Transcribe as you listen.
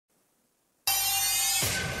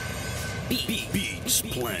Beats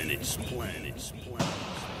Planet.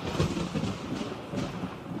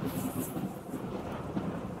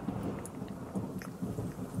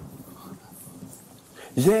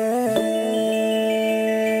 Yeah,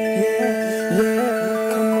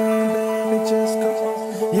 come on, baby, just come on,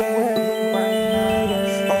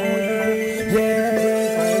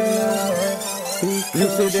 You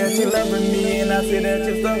say that you loving me, and I say that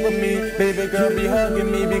you stuck with me. Baby girl be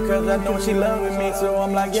hugging me because I know she loving me, so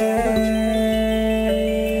I'm like, yeah.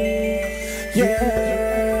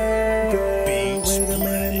 Girl, wait a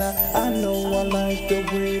minute now. I know I like the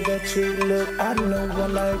way that you look. I know I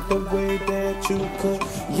like the way that you cook.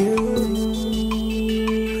 You,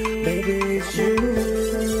 baby, it's you,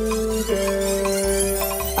 girl.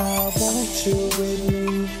 I want you with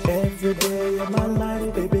me every day of my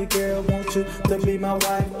life, baby girl. Want you to be my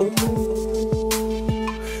wife, ooh,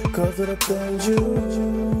 'cause of the things you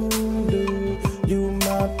do. You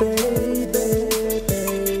my baby.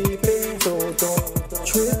 So don't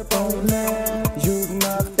trip on that. You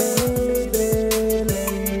my baby.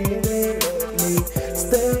 Let me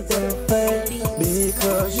stay that way,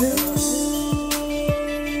 because you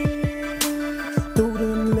do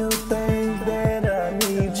them little things that I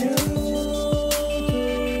need you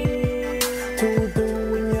to do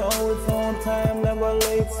when you're always on time, never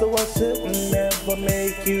late. So I shouldn't never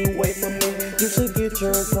make you wait for me. You should get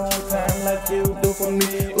yours on time like you do for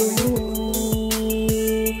me. Ooh,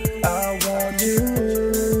 I want you.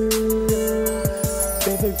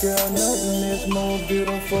 Baby girl, nothing is more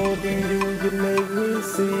beautiful than you. You make me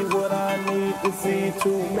see what I need to see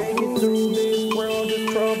to make it through this world of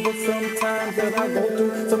trouble. Sometimes that I go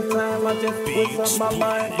through, sometimes I just twist up my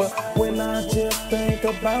mind. But when I just think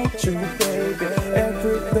about you, baby,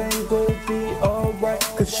 everything will be alright.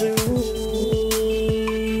 'Cause you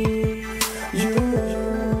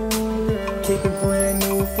keep it brand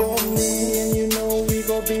new for me, and you know we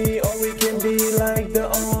gon' be, or we can be like the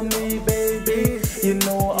army, baby. You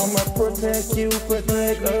know I'ma protect you,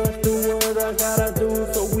 protect us, do what I gotta do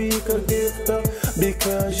so we could get stuck.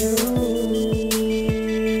 Because you,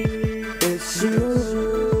 it's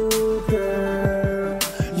you, girl,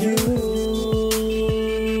 you,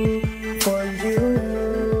 for you,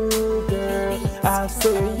 girl, I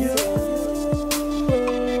say you,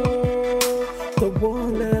 the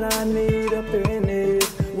one that I need up in this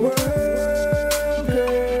world,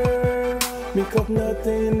 girl, because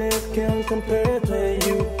nothing else can compare to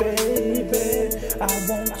you, baby. I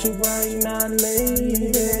want you right now,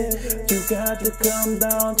 lady. You got to come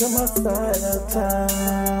down to my side of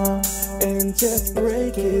town and just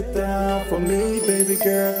break it down for me, baby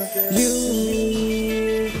girl. You,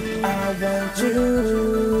 I want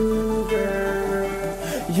you, girl.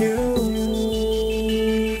 You,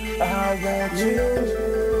 I want you,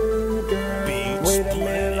 girl. Wait a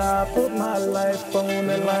minute, I put my life on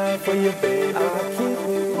the line for you, baby. I keep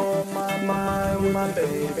you on my mind, my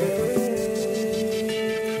baby.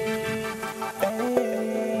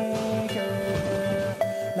 Hey, girl,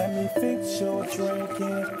 let me fix your drink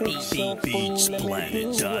and fix your food. Let me do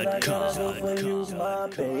what I gotta do for you, my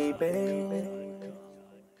baby.